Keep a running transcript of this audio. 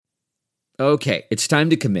Okay, it's time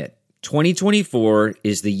to commit. 2024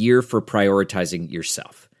 is the year for prioritizing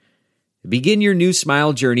yourself. Begin your new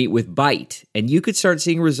smile journey with Byte, and you could start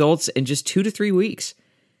seeing results in just 2 to 3 weeks.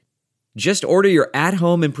 Just order your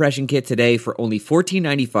at-home impression kit today for only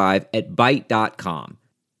 $14.95 at Byte.com.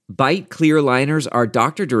 Byte clear liners are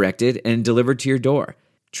doctor-directed and delivered to your door.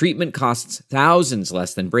 Treatment costs thousands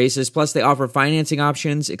less than braces, plus they offer financing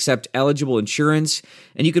options, accept eligible insurance,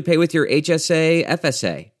 and you could pay with your HSA,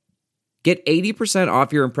 FSA. Get 80%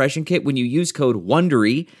 off your impression kit when you use code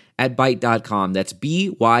WONDERY at Byte.com. That's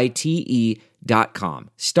BYTE.com.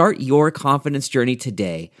 Start your confidence journey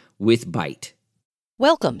today with Byte.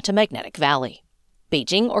 Welcome to Magnetic Valley.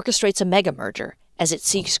 Beijing orchestrates a mega merger as it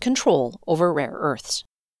seeks control over rare earths.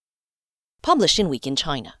 Published in Week in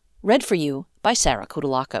China. Read for you by Sarah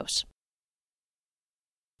Koutoulakos.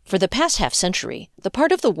 For the past half-century, the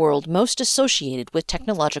part of the world most associated with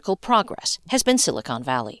technological progress has been Silicon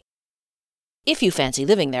Valley. If you fancy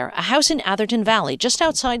living there, a house in Atherton Valley just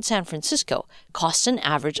outside San Francisco costs an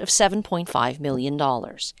average of $7.5 million.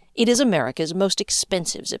 It is America's most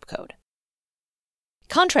expensive zip code.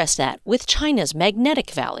 Contrast that with China's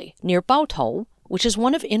Magnetic Valley near Baotou, which is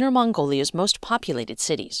one of Inner Mongolia's most populated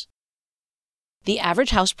cities. The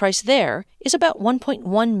average house price there is about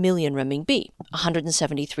 1.1 million renminbi,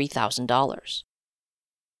 $173,000.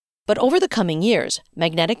 But over the coming years,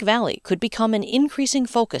 Magnetic Valley could become an increasing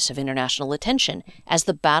focus of international attention as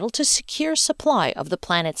the battle to secure supply of the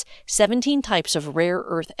planet's 17 types of rare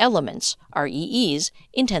earth elements, REEs,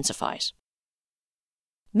 intensifies.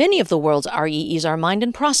 Many of the world's REEs are mined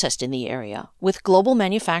and processed in the area, with global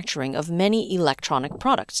manufacturing of many electronic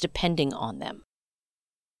products depending on them.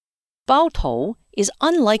 Baotou is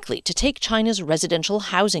unlikely to take China's residential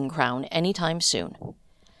housing crown anytime soon.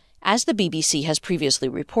 As the BBC has previously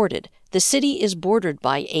reported, the city is bordered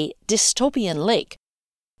by a dystopian lake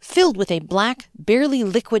filled with a black, barely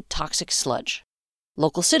liquid toxic sludge.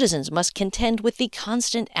 Local citizens must contend with the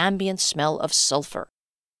constant ambient smell of sulfur.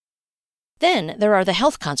 Then there are the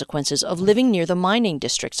health consequences of living near the mining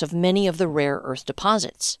districts of many of the rare earth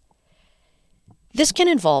deposits. This can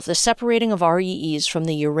involve the separating of REEs from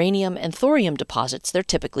the uranium and thorium deposits they're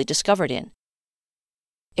typically discovered in.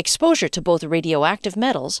 Exposure to both radioactive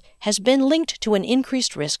metals has been linked to an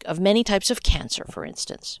increased risk of many types of cancer, for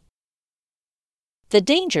instance. The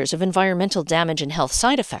dangers of environmental damage and health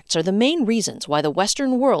side effects are the main reasons why the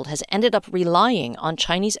Western world has ended up relying on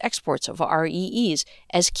Chinese exports of REEs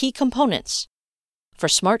as key components for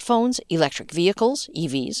smartphones, electric vehicles,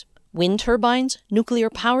 EVs, wind turbines, nuclear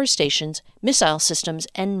power stations, missile systems,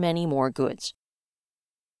 and many more goods.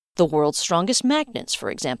 The world's strongest magnets,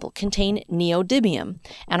 for example, contain neodymium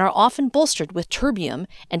and are often bolstered with terbium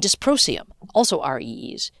and dysprosium, also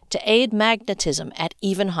REEs, to aid magnetism at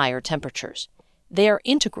even higher temperatures. They are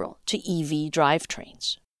integral to EV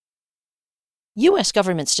drivetrains. U.S.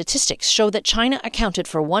 government statistics show that China accounted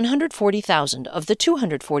for 140,000 of the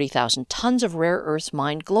 240,000 tons of rare earths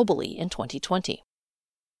mined globally in 2020.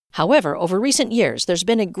 However, over recent years, there's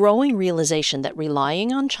been a growing realization that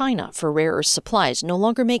relying on China for rare earth supplies no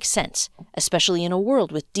longer makes sense, especially in a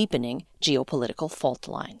world with deepening geopolitical fault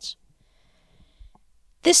lines.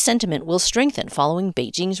 This sentiment will strengthen following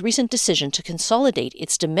Beijing's recent decision to consolidate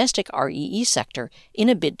its domestic REE sector in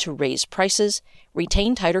a bid to raise prices,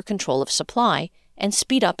 retain tighter control of supply, and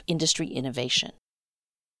speed up industry innovation.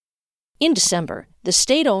 In December, the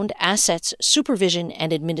state-owned Assets Supervision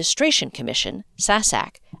and Administration Commission,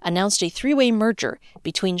 SASAC, announced a three-way merger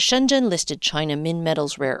between Shenzhen-listed China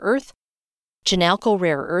Minmetals Rare Earth, Chinalco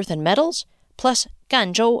Rare Earth and Metals, plus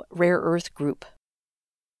Ganzhou Rare Earth Group.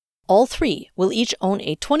 All three will each own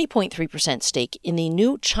a 20.3% stake in the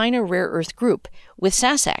new China Rare Earth Group, with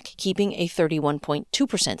SASAC keeping a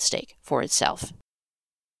 31.2% stake for itself.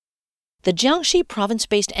 The Jiangxi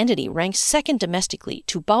province-based entity ranks second domestically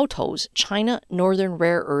to Baotou's China Northern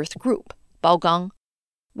Rare Earth Group, Baogang,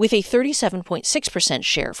 with a 37.6%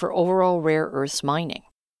 share for overall rare earths mining.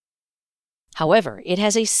 However, it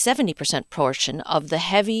has a 70% portion of the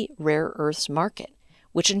heavy rare earths market,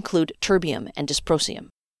 which include terbium and dysprosium.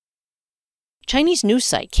 Chinese news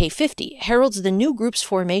site K50 heralds the new group's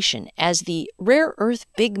formation as the Rare Earth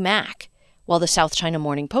Big Mac, while the South China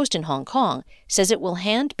Morning Post in Hong Kong says it will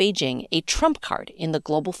hand Beijing a trump card in the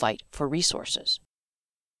global fight for resources.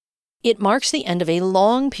 It marks the end of a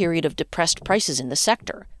long period of depressed prices in the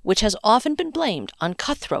sector, which has often been blamed on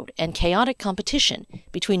cutthroat and chaotic competition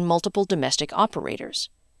between multiple domestic operators.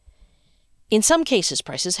 In some cases,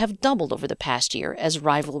 prices have doubled over the past year as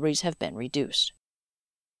rivalries have been reduced.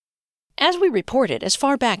 As we reported as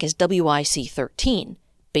far back as WIC 13,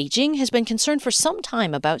 Beijing has been concerned for some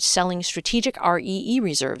time about selling strategic REE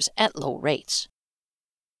reserves at low rates.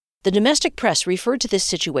 The domestic press referred to this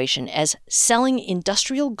situation as selling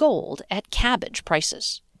industrial gold at cabbage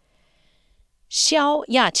prices. Xiao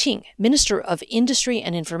Yaqing, Minister of Industry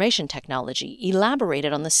and Information Technology,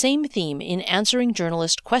 elaborated on the same theme in answering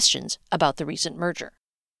journalist questions about the recent merger.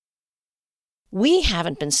 We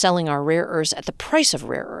haven't been selling our rare earths at the price of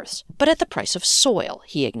rare earths, but at the price of soil,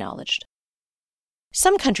 he acknowledged.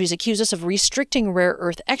 Some countries accuse us of restricting rare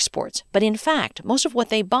earth exports, but in fact, most of what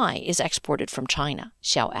they buy is exported from China,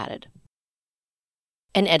 Xiao added.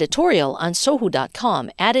 An editorial on Sohu.com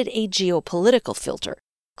added a geopolitical filter,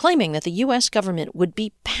 claiming that the U.S. government would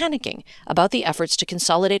be panicking about the efforts to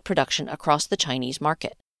consolidate production across the Chinese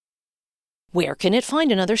market. Where can it find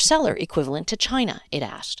another seller equivalent to China, it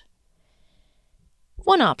asked.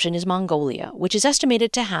 One option is Mongolia, which is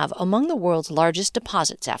estimated to have among the world's largest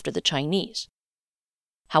deposits after the Chinese.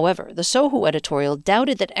 However, the Sohu editorial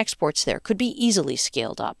doubted that exports there could be easily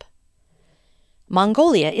scaled up.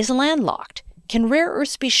 Mongolia is landlocked. Can rare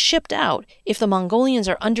earths be shipped out if the Mongolians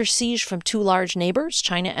are under siege from two large neighbors,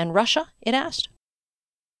 China and Russia? It asked.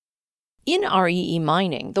 In REE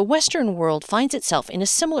mining, the Western world finds itself in a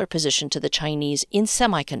similar position to the Chinese in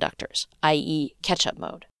semiconductors, i.e., catch-up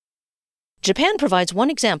mode. Japan provides one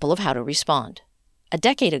example of how to respond. A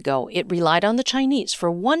decade ago, it relied on the Chinese for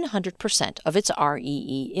 100% of its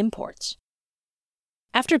REE imports.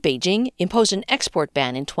 After Beijing imposed an export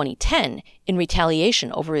ban in 2010 in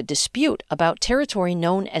retaliation over a dispute about territory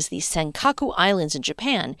known as the Senkaku Islands in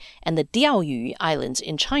Japan and the Diaoyu Islands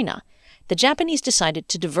in China, the Japanese decided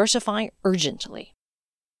to diversify urgently.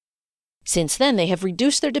 Since then, they have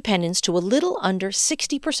reduced their dependence to a little under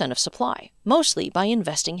 60% of supply, mostly by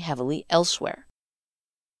investing heavily elsewhere.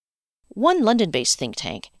 One London-based think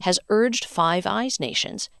tank has urged Five Eyes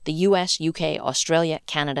nations, the US, UK, Australia,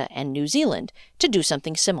 Canada, and New Zealand, to do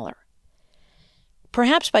something similar.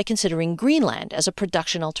 Perhaps by considering Greenland as a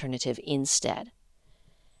production alternative instead.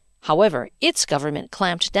 However, its government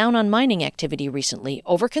clamped down on mining activity recently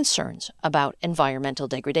over concerns about environmental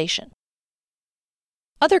degradation.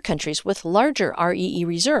 Other countries with larger REE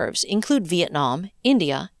reserves include Vietnam,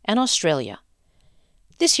 India, and Australia.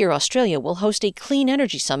 This year, Australia will host a clean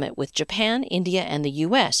energy summit with Japan, India, and the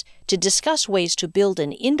U.S. to discuss ways to build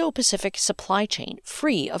an Indo-Pacific supply chain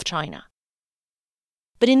free of China.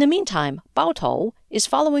 But in the meantime, Baotou is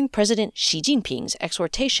following President Xi Jinping's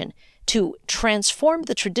exhortation to transform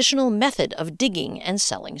the traditional method of digging and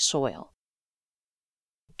selling soil.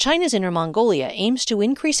 China's Inner Mongolia aims to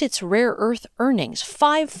increase its rare earth earnings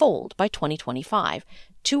fivefold by 2025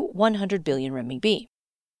 to 100 billion renminbi.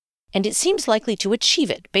 And it seems likely to achieve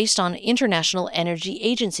it based on International Energy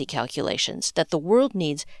Agency calculations that the world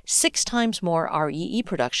needs 6 times more REE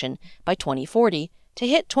production by 2040 to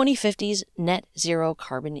hit 2050's net zero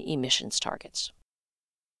carbon emissions targets.